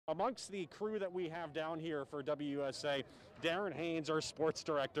Amongst the crew that we have down here for WUSA, Darren Haynes, our sports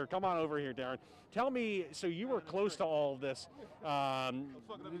director. Come on over here, Darren. Tell me, so you were close to all of this.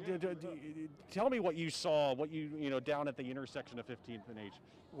 Tell me what you saw, what you know, down at the intersection of 15th and H.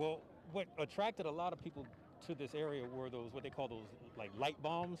 Well, what attracted a lot of people to this area were those, what they call those like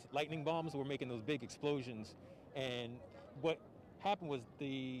lightning bombs were making those big explosions. And what happened was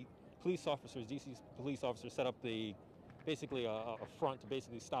the police officers, DC police officers, set up basically a front to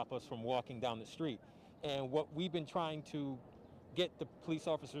basically stop us from walking down the street. And what we've been trying to get the police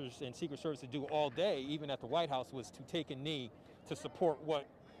officers and Secret Service to do all day, even at the White House, was to take a knee to support what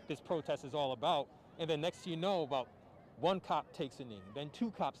this protest is all about. And then next thing you know, about one cop takes a knee, then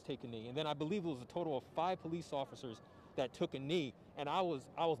two cops take a knee, and then I believe it was a total of 5 police officers that took a knee. And I was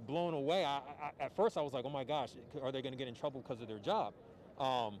blown away. At first I was like, oh my gosh, are they going to get in trouble because of their job?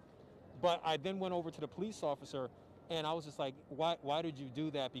 But I then went over to the police officer, and I was just like, why did you do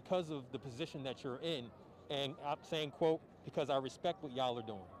that? Because of the position that you're in. And I'm saying, quote, because I respect what y'all are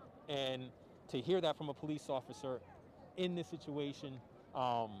doing. And to hear that from a police officer in this situation,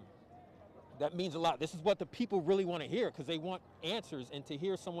 that means a lot. This is what the people really want to hear, because they want answers. And to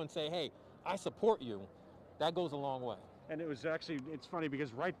hear someone say, hey, I support you, that goes a long way. And it was actually, it's funny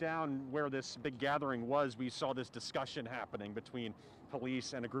because right down where this big gathering was, we saw this discussion happening between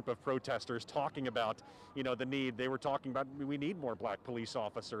police and a group of protesters talking about, you know, the need. They were talking about, we need more black police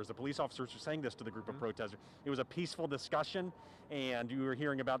officers. The police officers were saying this to the group of protesters. It was a peaceful discussion, and you were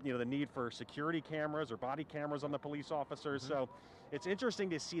hearing about, you know, the need for security cameras or body cameras on the police officers. So it's interesting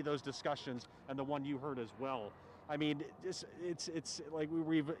to see those discussions, and the one you heard as well. I mean, it's like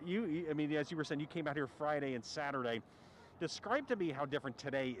I mean, as you were saying, you came out here Friday and Saturday. Describe to me how different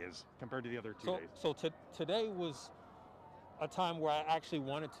today is compared to the other 2 days. So today was a time where I actually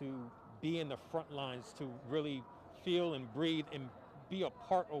wanted to be in the front lines to really feel and breathe and be a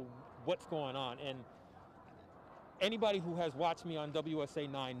part of what's going on. And anybody who has watched me on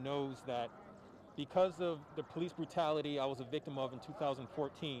WUSA9 knows that because of the police brutality I was a victim of in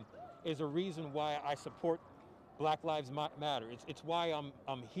 2014 is a reason why I support Black Lives Matter. It's why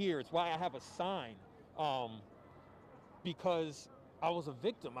I'm here. It's why I have a sign. Because I was a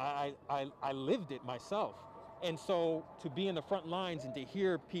victim. I lived it myself. And so to be in the front lines and to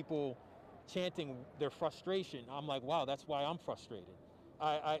hear people chanting their frustration, I'm like, wow, that's why I'm frustrated.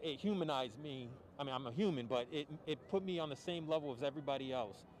 It humanized me. I mean, I'm a human, but it put me on the same level as everybody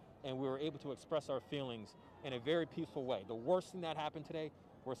else. And we were able to express our feelings in a very peaceful way. The worst thing that happened today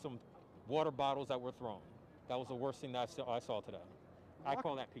were some water bottles that were thrown. That was the worst thing that I saw today. I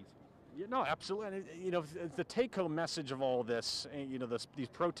call that peaceful. Yeah, no, absolutely. And, you know, the take-home message of all this, you know, these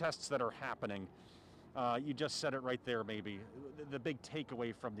protests that are happening, you just said it right there, maybe. The big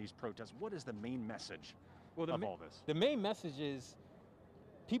takeaway from these protests, what is the main message of all this? The main message is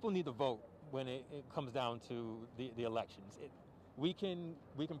people need to vote when it comes down to the elections. We can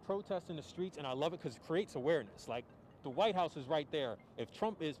protest in the streets, and I love it because it creates awareness. Like, the White House is right there. If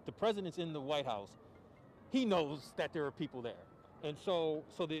the president's in the White House, he knows that there are people there. And so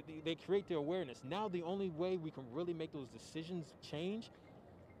they create the awareness. Now the only way we can really make those decisions change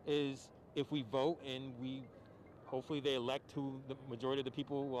is if we vote, and hopefully they elect who the majority of the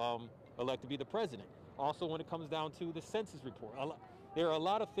people elect to be the president. Also, when it comes down to the census report, there are a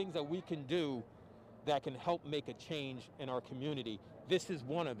lot of things that we can do that can help make a change in our community. This is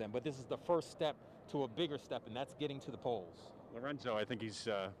one of them, but this is the first step to a bigger step, and that's getting to the polls. Lorenzo, I think he's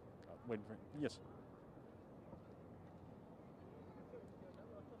waiting for, yes.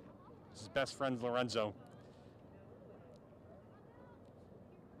 His best friend, Lorenzo.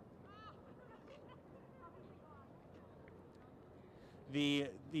 The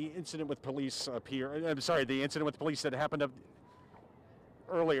incident with police up here, I'm sorry, the incident with police that happened up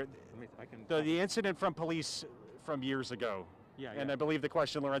earlier, the incident from police from years ago. Yeah. And I believe the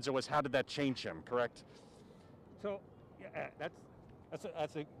question, Lorenzo, was how did that change him, correct? So, yeah,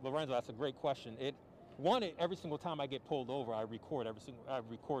 Lorenzo, that's a great question. Every single time I get pulled over, I record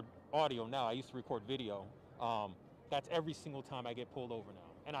audio now. I used to record video. That's every single time I get pulled over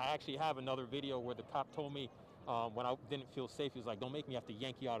now. And I actually have another video where the cop told me when I didn't feel safe, he was like, don't make me have to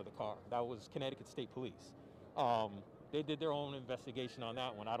yank you out of the car. That was Connecticut State Police. They did their own investigation on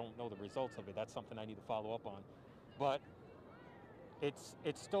that one. I don't know the results of it. That's something I need to follow up on. But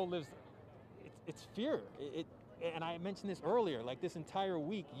it still lives, it's fear. And I mentioned this earlier, like this entire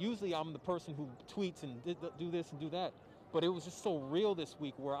week, usually I'm the person who tweets and do this and do that. But it was just so real this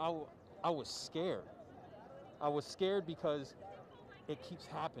week where I was scared. I was scared because it keeps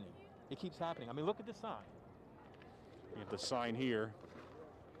happening. It keeps happening. I mean, look at the sign. You have the sign here.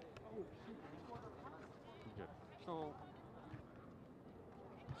 Good.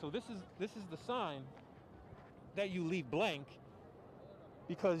 So this is the sign that you leave blank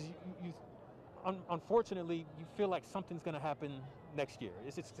because unfortunately you feel like something's going to happen next year.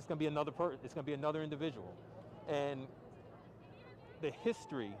 It's going to be another it's going to be another individual, and the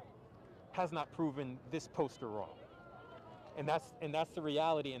history has not proven this poster wrong. And that's the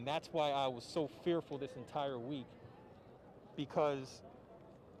reality, and that's why I was so fearful this entire week, because,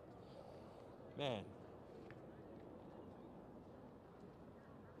 man,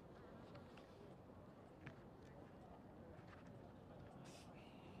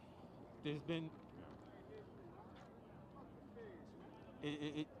 there's been,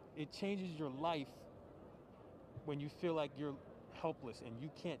 it changes your life when you feel like you're helpless and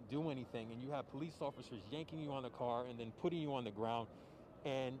you can't do anything, and you have police officers yanking you on the car and then putting you on the ground,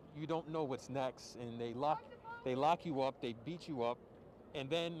 and you don't know what's next, and they lock you up, they beat you up, and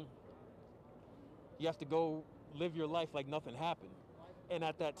then you have to go live your life like nothing happened. And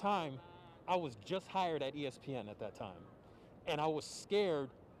at that time, I was just hired at ESPN at that time, and I was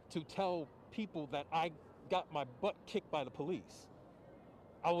scared to tell people that I got my butt kicked by the police.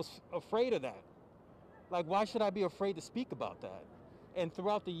 I was afraid of that. Like, why should I be afraid to speak about that? And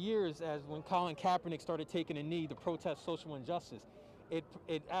throughout the years, as when Colin Kaepernick started taking a knee to protest social injustice, it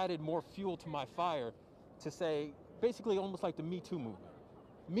added more fuel to my fire to say, basically almost like the Me Too movement.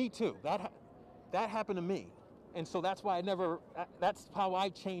 Me Too, that happened to me. And so that's why that's how I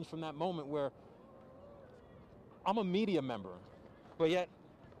changed from that moment, where I'm a media member, but yet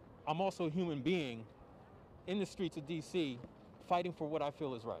I'm also a human being in the streets of DC fighting for what I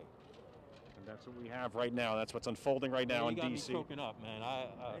feel is right. And that's what we have right now. That's what's unfolding right now in You got DC. me choking up, man.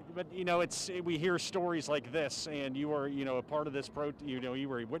 But we hear stories like this, and you are a part of this you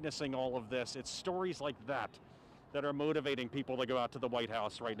were witnessing all of this. It's stories like that are motivating people to go out to the White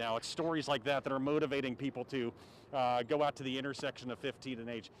House right now. It's stories like that are motivating people to go out to the intersection of 15 and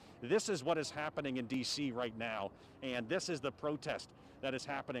H. This is what is happening in DC right now, and this is the protest that is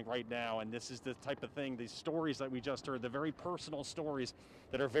happening right now, and this is the type of thing, these stories that we just heard, the very personal stories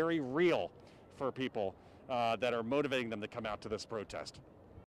that are very real for people that are motivating them to come out to this protest.